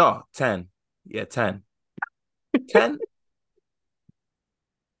 No, 10. Yeah, 10. 10?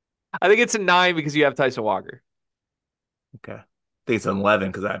 I think it's a 9 because you have Tyson Walker. Okay. I think it's an 11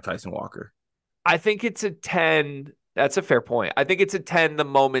 because I have Tyson Walker. I think it's a 10. That's a fair point. I think it's a 10 the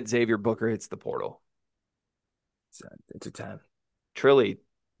moment Xavier Booker hits the portal. It's a 10. Trilly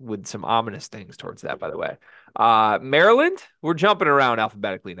with some ominous things towards that, by the way. Maryland, we're jumping around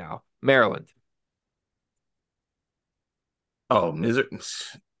alphabetically now. Maryland. Oh,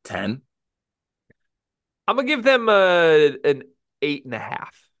 10. I'm gonna give them an 8.5.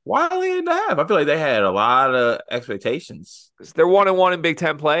 Why only 8.5? I feel like they had a lot of expectations. They're 1-1 in Big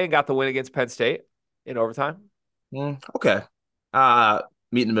Ten play and got the win against Penn State in overtime. Okay. Uh,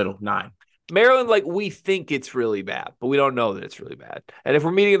 Meet in the middle, 9. Maryland, like we think it's really bad, but we don't know that it's really bad. And if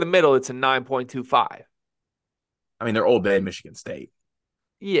we're meeting in the middle, it's a 9.25. I mean, they're Old Bay, Michigan State.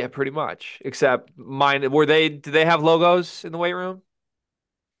 Yeah, pretty much. Except mine, did they have logos in the weight room?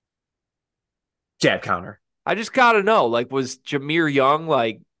 Jab counter. I just gotta know, like, was Jameer Young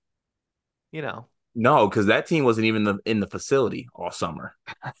like, you know, No, because that team wasn't even in the facility all summer.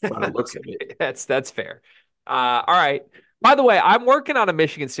 By the looks of it. that's fair. All right. By the way, I'm working on a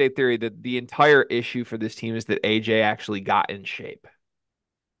Michigan State theory that the entire issue for this team is that AJ actually got in shape.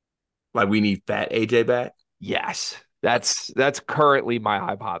 Like we need fat AJ back. Yes, that's currently my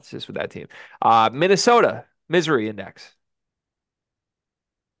hypothesis with that team. Minnesota misery index.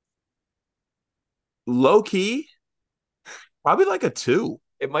 Low key, probably like a 2.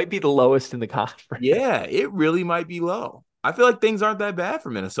 It might be the lowest in the conference. Yeah, it really might be low. I feel like things aren't that bad for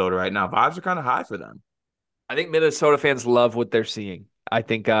Minnesota right now. Vibes are kind of high for them. I think Minnesota fans love what they're seeing. I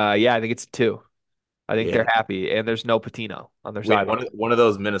think, I think it's a 2. I think they're Yeah. happy, and there's no Patino on their Wait, side. one of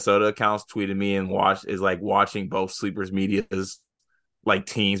those Minnesota accounts tweeted me and watched is like watching both sleepers media's like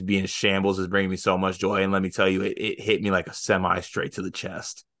teams be in shambles is bringing me so much joy. And let me tell you, it hit me like a semi straight to the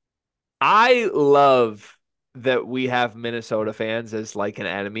chest. I love that we have Minnesota fans as like an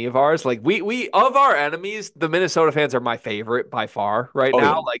enemy of ours. Like we of our enemies, the Minnesota fans are my favorite by far right Oh now.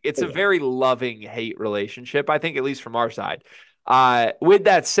 yeah. Like it's Oh a yeah. very loving hate relationship, I think, at least from our side. With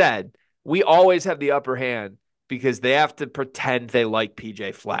that said, we always have the upper hand because they have to pretend they like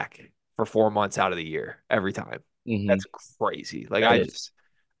PJ Fleck for 4 months out of the year every time. Mm-hmm. That's crazy. Like That is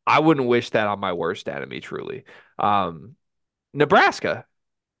I wouldn't wish that on my worst enemy, truly. Nebraska.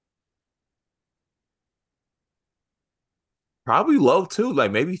 probably low too,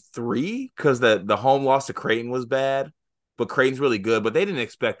 like maybe 3, because the home loss to Creighton was bad, but Creighton's really good. But they didn't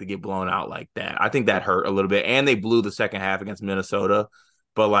expect to get blown out like that. I think that hurt a little bit, and they blew the second half against Minnesota.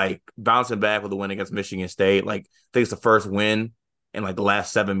 But like bouncing back with a win against Michigan State, like I think it's the first win in like the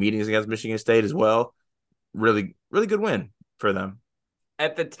last 7 meetings against Michigan State as well. Really, really good win for them.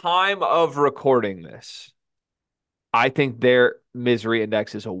 At the time of recording this, I think their misery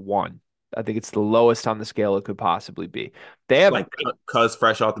index is a 1. I think it's the lowest on the scale it could possibly be. They have Like cuz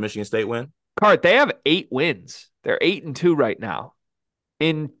fresh off the Michigan State win. Cart, they have 8 wins. They're 8-2 right now.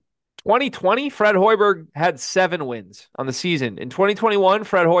 In 2020, Fred Hoiberg had 7 wins on the season. In 2021,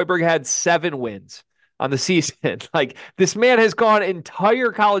 Fred Hoiberg had 7 wins on the season. Like this man has gone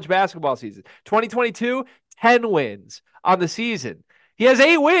entire college basketball season. 2022, 10 wins on the season. He has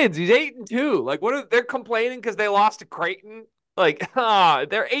 8 wins. He's 8-2. Like what are they're complaining because they lost to Creighton? Like,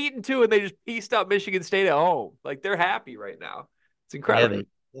 they're 8-2 and they just pieced up Michigan State at home. Like they're happy right now. It's Yeah, incredible.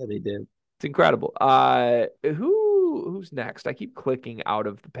 they did. It's incredible. Who's next? I keep clicking out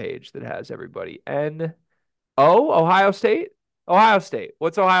of the page that has everybody. Ohio State? Ohio State.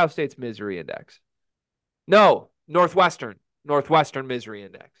 What's Ohio State's misery index? No, Northwestern. Northwestern misery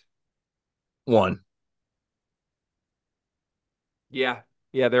index. 1. Yeah.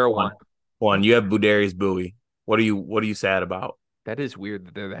 Yeah, they're a 1. 1. You have Budarius Bowie. What are you sad about? That is weird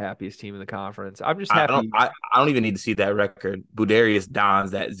that they're the happiest team in the conference. I'm just I don't happy. I don't even need to see that record. Budarius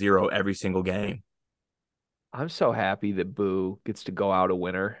dons that 0 every single game. I'm so happy that Boo gets to go out a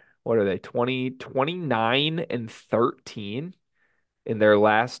winner. What are they? 29 and 13 in their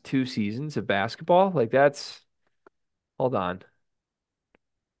last 2 seasons of basketball? Like that's hold on.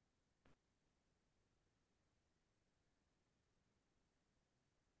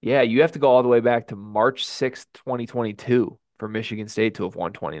 Yeah, you have to go all the way back to March 6th, 2022 for Michigan State to have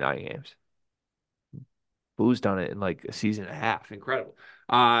won 29 games. Boo's done it in like a season and a half. Incredible.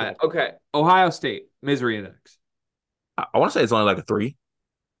 Okay. Ohio State, misery index. I want to say it's only like a 3.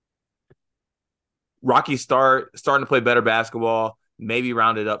 Rocky starting to play better basketball. Maybe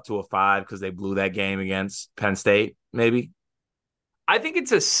rounded up to a 5 because they blew that game against Penn State. Maybe. I think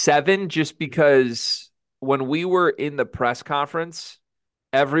it's a 7 just because when we were in the press conference,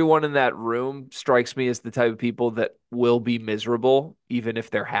 everyone in that room strikes me as the type of people that will be miserable even if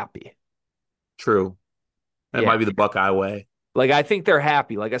they're happy. True. That Yeah. might be the Buckeye way. Like I think they're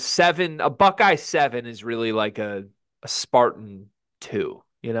happy. Like a 7, a Buckeye 7 is really like a Spartan 2,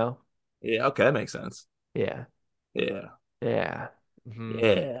 you know? Yeah. Okay, that makes sense. Yeah. Yeah. Yeah. Mhm.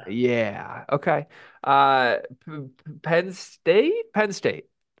 Yeah. Yeah. Okay. Penn State? Penn State.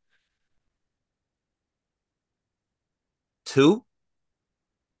 2.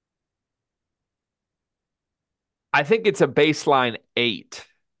 I think it's a baseline 8.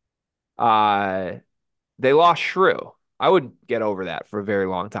 Uh They lost Shrew. I would get over that for a very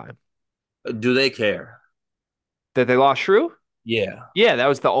long time. Do they care? That they lost Shrew? Yeah, Yeah, that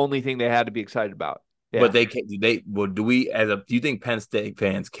was the only thing they had to be excited about. but Yeah. they can. They well, do we as a? Do you think Penn State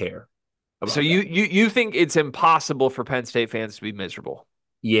fans care So about that? you think it's impossible for Penn State fans to be miserable?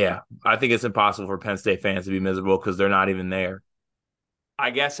 Yeah, I think it's impossible for Penn State fans to be miserable because they're not even there. I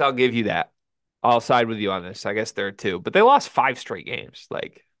guess I'll give you that. I'll side with you on this. I guess there are two, but they lost five straight games.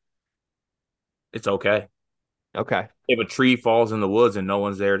 Like, It's okay. okay, If a tree falls in the woods and no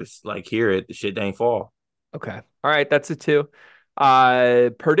one's there to like hear it, the shit ain't fall. okay, all right, that's a two.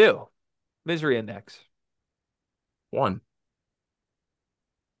 Purdue misery index. One.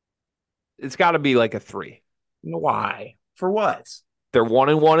 It's got to be like a three. Why? For what? They're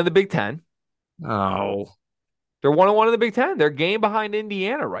 1-1 in the Big Ten. Oh, They're 1-1 in the Big Ten. They're a game behind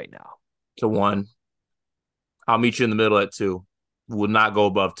Indiana right now. to one. I'll meet you in the middle at two. Would not go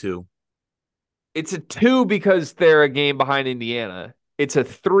above two. It's a two because they're a game behind Indiana. It's a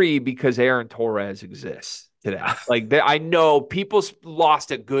three because Aaron Torres exists today. I know people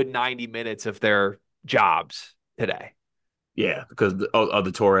lost a good 90 minutes of their jobs today. Yeah, because of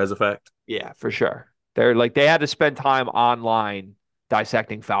the Torres effect. Yeah, for sure. They had to spend time online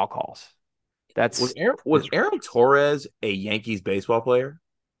dissecting foul calls. Was That's Aaron Torres a Yankees baseball player?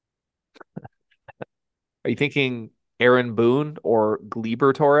 Are you thinking Aaron Boone or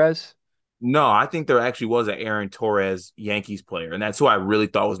Gleyber Torres? No, I think there actually was an Aaron Torres Yankees player, and that's who I really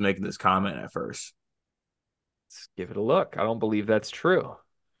thought was making this comment at first. Let's give it a look. I don't believe that's true.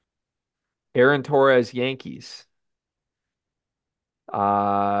 Aaron Torres, Yankees.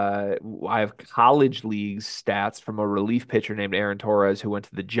 I have college leagues stats from a relief pitcher named Aaron Torres who went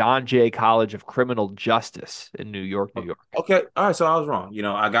to the John Jay College of Criminal Justice in New York, New York. Okay, all right. So I was wrong.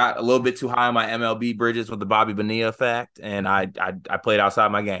 I got a little bit too high on my MLB bridges with the Bobby Bonilla effect, and I played outside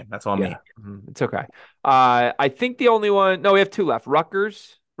my game. That's on Yeah, me. it's okay. I think the only one. No, we have two left.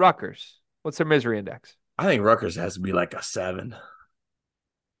 Rutgers. Rutgers. What's their misery index? I think Rutgers has to be like a seven.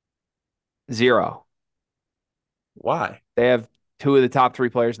 Zero. Why? They have two of the top three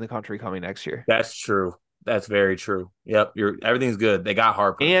players in the country coming next year. That's true. That's very true. Yep, everything's good. They got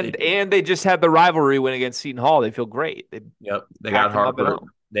Harper. And they just had the rivalry win against Seton Hall. They feel great. They Yep, they got packed them up at Harper. home.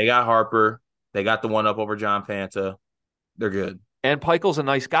 They got Harper. They got the one up over John Fanta. They're good. And Peichel's a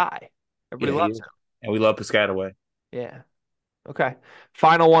nice guy. Yeah, Everybody he loves is. him. And we love Piscataway. Yeah. Okay.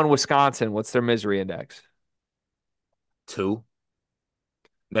 Final one, Wisconsin. What's their misery index? Two.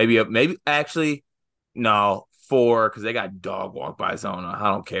 Maybe actually, no, four, because they got dog walk by Zona. I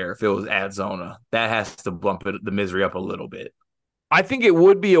don't care if it was at Zona. That has to bump the misery up a little bit. I think it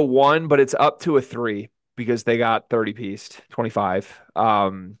would be a one, but it's up to a three because they got 30 pieced, 25.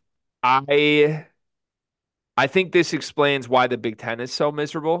 I I think this explains why the Big Ten is so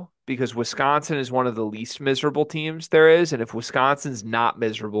miserable because Wisconsin is one of the least miserable teams there is. And if Wisconsin's not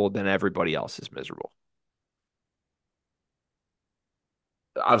miserable, then everybody else is miserable.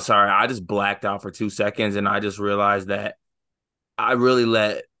 I'm sorry, I just blacked out for 2 seconds and I just realized that I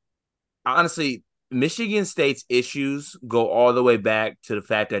really honestly, Michigan State's issues go all the way back to the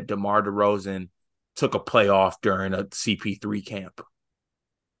fact that DeMar DeRozan took a playoff during a CP3 camp.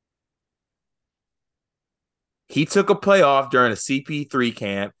 He took a playoff during a CP3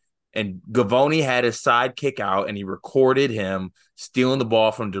 camp, and Gavoni had his sidekick out, and he recorded him stealing the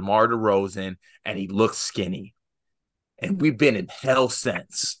ball from DeMar DeRozan, and he looked skinny. And we've been in hell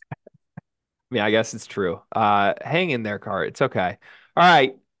since. I mean, I guess it's true. Hang in there, Cart. It's okay. All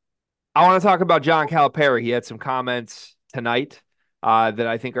right. I want to talk about John Calipari. He had some comments tonight that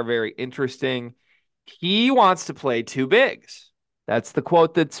I think are very interesting. He wants to play two bigs. That's the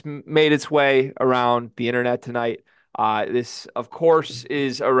quote that's made its way around the internet tonight. This, of course,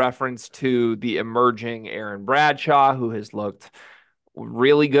 is a reference to the emerging Aaron Bradshaw, who has looked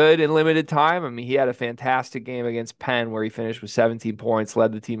really good in limited time. I mean, he had a fantastic game against Penn where he finished with 17 points,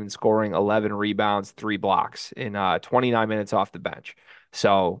 led the team in scoring, 11 rebounds, 3 blocks in 29 minutes off the bench.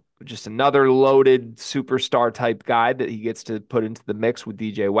 So just another loaded superstar type guy that he gets to put into the mix with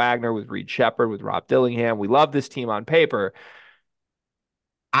DJ Wagner, with Reed Shepherd, with Rob Dillingham. We love this team on paper.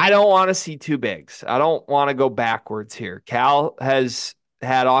 I don't want to see two bigs. I don't want to go backwards here. Cal has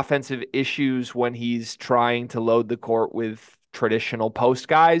had offensive issues when he's trying to load the court with traditional post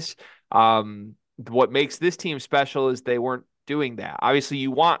guys. What makes this team special is they weren't doing that. Obviously,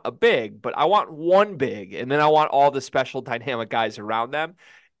 you want a big, but I want one big, and then I want all the special dynamic guys around them.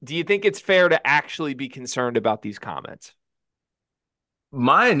 Do you think it's fair to actually be concerned about these comments?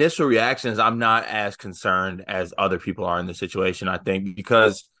 My initial reaction is I'm not as concerned as other people are in this situation, I think,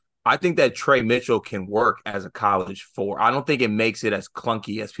 because I think that Trey Mitchell can work as a college four. I don't think it makes it as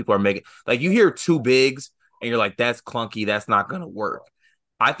clunky as people are making. Like you hear two bigs and you're like, that's clunky. That's not going to work.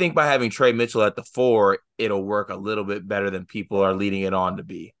 I think by having Trey Mitchell at the four, it'll work a little bit better than people are leading it on to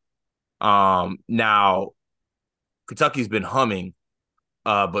be. Now Kentucky's been humming,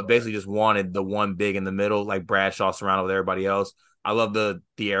 but basically just wanted the one big in the middle, like Bradshaw surrounded with everybody else. I love the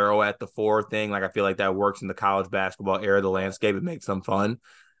arrow at the four thing. Like I feel like that works in the college basketball era, the landscape. It makes them fun.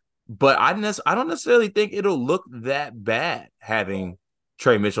 But I don't necessarily think it'll look that bad having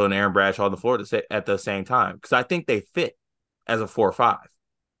Trey Mitchell and Aaron Bradshaw on the floor at the same time because I think they fit as a 4-5.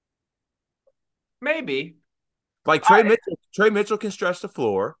 Maybe. Like Trey Mitchell can stretch the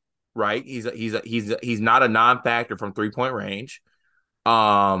floor, right? He's not a non-factor from 3-point range.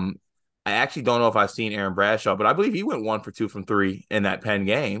 Um, I actually don't know if I've seen Aaron Bradshaw, but I believe he went 1 for 2 from three in that Penn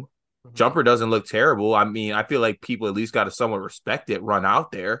game. Jumper doesn't look terrible. I mean, I feel like people at least got to somewhat respect it, run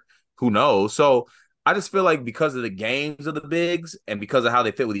out there. Who knows? So I just feel like because of the games of the bigs and because of how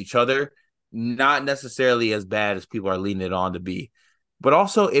they fit with each other, not necessarily as bad as people are leading it on to be. But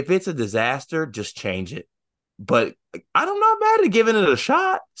also, if it's a disaster, just change it. But I'm not mad at giving it a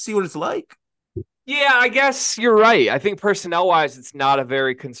shot, see what it's like. Yeah, I guess you're right. I think personnel wise, it's not a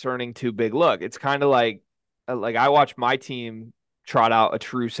very concerning too big look. It's kind of like I watch my team trot out a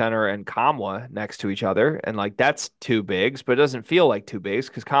true center and Kamwa next to each other, and like that's two bigs, but it doesn't feel like two bigs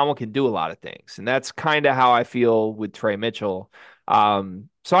because Kamwa can do a lot of things, and that's kind of how I feel with Trey Mitchell.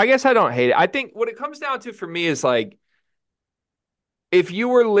 So I guess I don't hate it. I think what it comes down to for me is like if you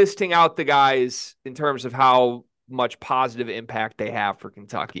were listing out the guys in terms of how much positive impact they have for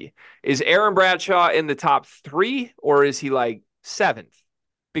Kentucky, is Aaron Bradshaw in the top three or is he like seventh?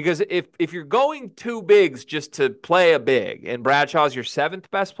 Because if you're going two bigs just to play a big and Bradshaw's your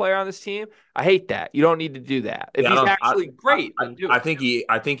seventh best player on this team, I hate that. You don't need to do that. If Yeah, he's actually great, then do it. I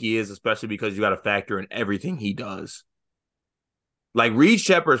think he is, especially because you got to factor in everything he does. Like Reed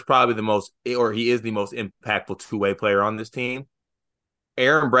Shepard is probably the most, or he is the most impactful two-way player on this team.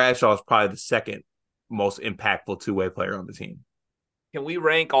 Aaron Bradshaw is probably the second most impactful two-way player on the team. Can we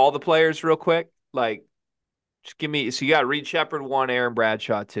rank all the players real quick? Like, just give me. So you got Reed Shepard one, Aaron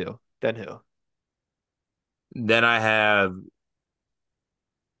Bradshaw two. Then who? Then I have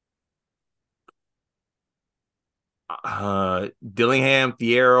Dillingham,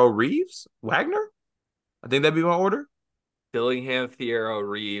 Thiero, Reeves, Wagner. I think that'd be my order. Dillingham, Thiero,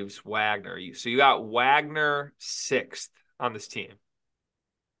 Reeves, Wagner. So you got Wagner sixth on this team,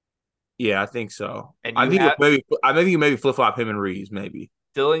 Yeah, I think so. and you have I maybe you maybe flip flop him and Reeves maybe.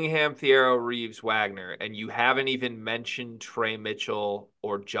 Dillingham, Thiero, Reeves, Wagner, and you haven't even mentioned Trey Mitchell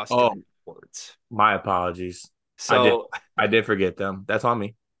or Oh, Justin Edwards. my apologies. So I did forget them. That's on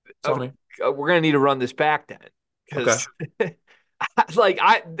me. It's on me. we're gonna need to run this back then, Okay. because like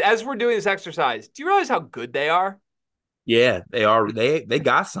as we're doing this exercise, do you realize how good they are? Yeah, they are. They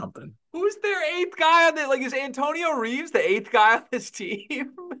got something. Who's their eighth guy on the like? Is Antonio Reeves the eighth guy on this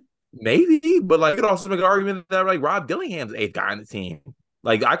team? Maybe, but like, you could also make an argument that like Rob Dillingham's the eighth guy on the team.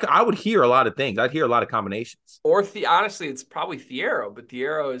 Like, I would hear a lot of things. I'd hear a lot of combinations. Or honestly, it's probably Thiero, but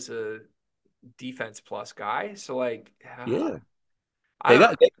Thiero is a defense plus guy. So like, Yeah, I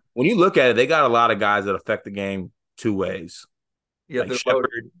don't. when you look at it, they got a lot of guys that affect the game two ways. Yeah, Like they're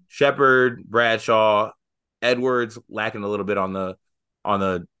loaded. Shepard, Bradshaw, Edwards lacking a little bit on the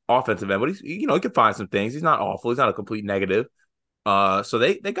offensive end, but he's he can find some things. He's not awful. He's not a complete negative. So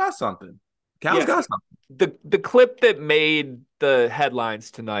they got something. Cal's Yeah, got something. the clip that made the headlines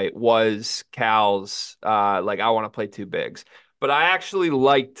tonight was Cal's like I want to play two bigs. But I actually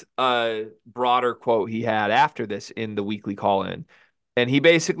liked a broader quote he had after this in the weekly call-in. And he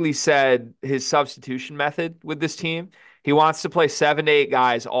basically said his substitution method with this team, he wants to play 7 to 8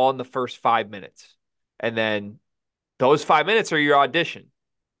 guys all in the first 5 minutes. And then those 5 minutes are your audition.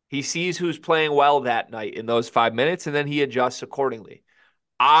 He sees who's playing well that night in those 5 minutes, and then he adjusts accordingly.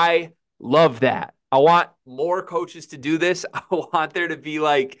 I love that. I want more coaches to do this. I want there to be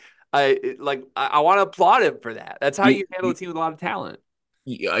I want to applaud him for that. That's how you handle a team with a lot of talent.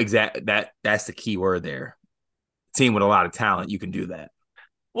 Yeah, exactly. That's the key word there. Team with a lot of talent, you can do that.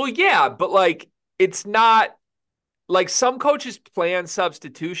 Well, yeah, but like it's not like some coaches plan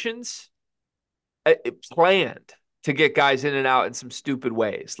substitutions planned to get guys in and out in some stupid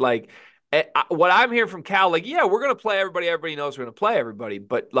ways. Like what I'm hearing from Cal, like, yeah, we're going to play everybody. Everybody knows we're going to play everybody,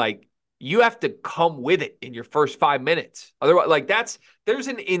 but like you have to come with it in your first 5 minutes. Otherwise, like there's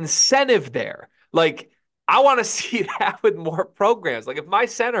an incentive there. Like I want to see that with more programs. Like if my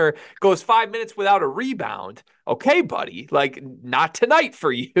center goes 5 minutes without a rebound, okay, buddy, like not tonight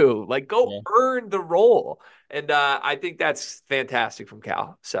for you. Like go earn the role. And I think that's fantastic from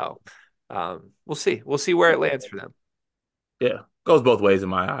Cal. So we'll see. We'll see where it lands for them. Yeah, goes both ways in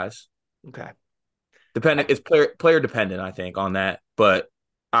my eyes. Okay. Dependent, it's player dependent, I think, on that. But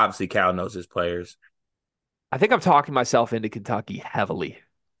obviously, Cal knows his players. I think I'm talking myself into Kentucky heavily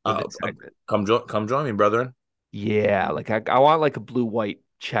with this segment. Come join me, brethren. Yeah, like I want like a blue-white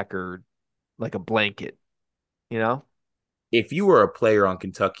checkered, like a blanket, you know? If you were a player on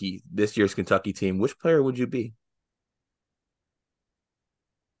Kentucky, this year's Kentucky team, which player would you be?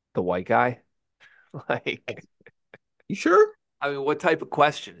 The white guy. Like, You sure? I mean, what type of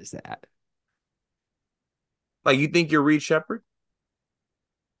question is that? Like, you think you're Reed Shepherd?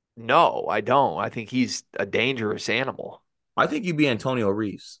 No, I don't. I think he's a dangerous animal. I think you'd be Antonio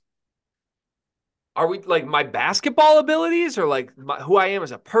Reeves. Are we like my basketball abilities or like who I am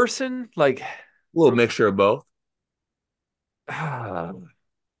as a person? Like, A little mixture of both.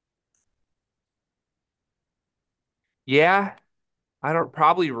 yeah, I don't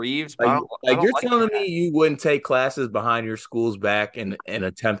probably Reeves, but I don't You're like telling that. me you wouldn't take classes behind your school's back and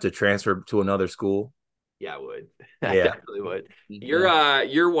attempt to transfer to another school? Yeah, I would. I Yeah. definitely would. Yeah.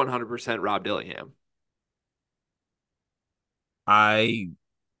 You're 100% Rob Dillingham. I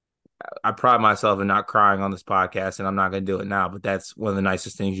I pride myself in not crying on this podcast, and I'm not going to do it now. But that's one of the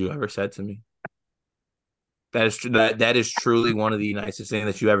nicest things you ever said to me. That is truly one of the nicest things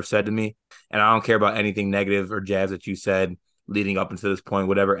that you ever said to me. And I don't care about anything negative or jazz that you said leading up until this point.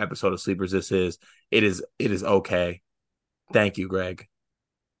 Whatever episode of Sleepers this is, it is okay. Thank you, Greg.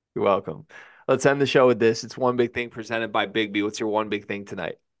 You're welcome. Let's end the show with this. It's One Big Thing presented by Bigby. What's your one big thing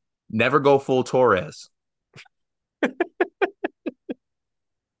tonight? Never go full Torres.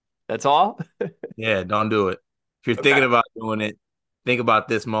 That's all? Yeah, don't do it. If you're thinking about doing it, think about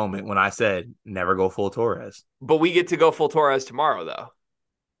this moment when I said never go full Torres. But we get to go full Torres tomorrow,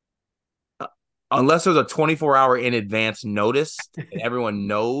 though. Unless there's a 24-hour in advance notice and everyone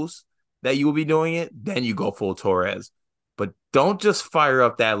knows that you will be doing it, then you go full Torres. But don't just fire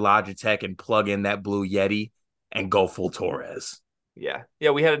up that Logitech and plug in that Blue Yeti and go full Torres. Yeah.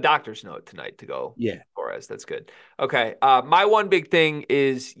 Yeah, we had a doctor's note tonight to go. Yeah. Torres. That's good. Okay. My one big thing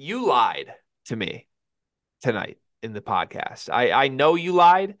is you lied to me tonight in the podcast. I know you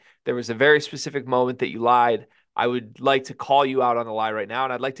lied. There was a very specific moment that you lied. I would like to call you out on the lie right now,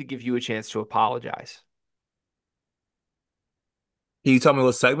 and I'd like to give you a chance to apologize. Can you tell me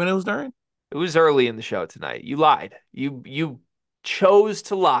what segment it was during? It was early in the show tonight. You lied. You chose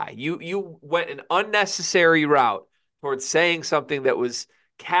to lie. You went an unnecessary route towards saying something that was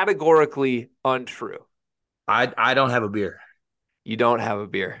categorically untrue. I don't have a beer. You don't have a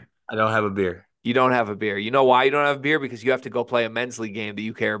beer. I don't have a beer. You don't have a beer. You know why you don't have a beer? Because you have to go play a men's league game that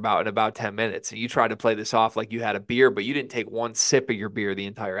you care about in about 10 minutes. And you tried to play this off like you had a beer, but you didn't take one sip of your beer the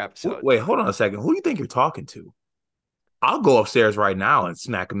entire episode. Wait, hold on a second. Who do you think you're talking to? I'll go upstairs right now and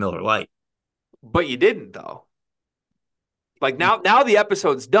smack a Miller Lite. But you didn't, though. Like now the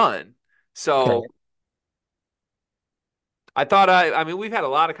episode's done. So okay. I thought I mean we've had a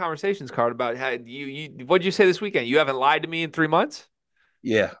lot of conversations, Card, about how you what'd you say this weekend? You haven't lied to me in 3 months?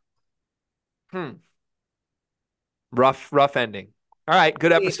 Yeah. Rough ending. All right,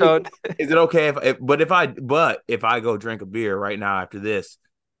 good episode. Is it okay if I go drink a beer right now after this,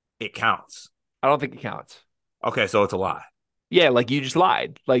 it counts? I don't think it counts. Okay, so it's a lie. Yeah, like you just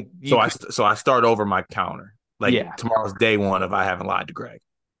lied. Like so I start over my counter. Like tomorrow's day one if I haven't lied to Greg.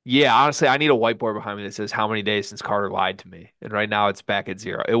 Yeah, honestly, I need a whiteboard behind me that says how many days since Carter lied to me. And right now it's back at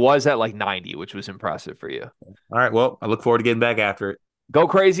 0. It was at like 90, which was impressive for you. All right, well, I look forward to getting back after it. Go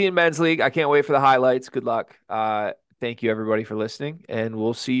crazy in men's league. I can't wait for the highlights. Good luck. Thank you, everybody, for listening, and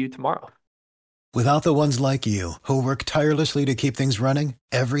we'll see you tomorrow. Without the ones like you, who work tirelessly to keep things running,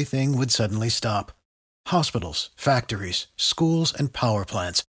 everything would suddenly stop. Hospitals, factories, schools, and power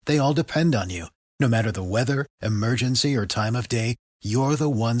plants, they all depend on you. No matter the weather, emergency, or time of day, you're the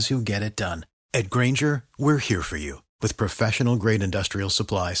ones who get it done. At Grainger, we're here for you with professional-grade industrial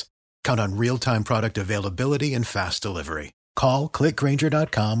supplies. Count on real-time product availability and fast delivery. Call,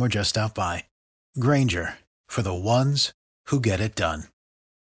 clickgrainger.com, or just stop by. Grainger, for the ones who get it done.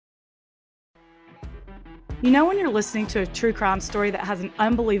 You know when you're listening to a true crime story that has an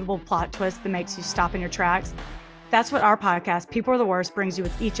unbelievable plot twist that makes you stop in your tracks? That's what our podcast, People Are the Worst, brings you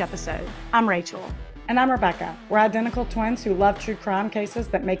with each episode. I'm Rachel. And I'm Rebecca. We're identical twins who love true crime cases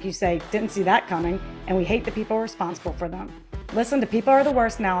that make you say, didn't see that coming, and we hate the people responsible for them. Listen to People Are the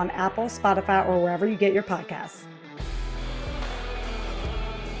Worst now on Apple, Spotify, or wherever you get your podcasts.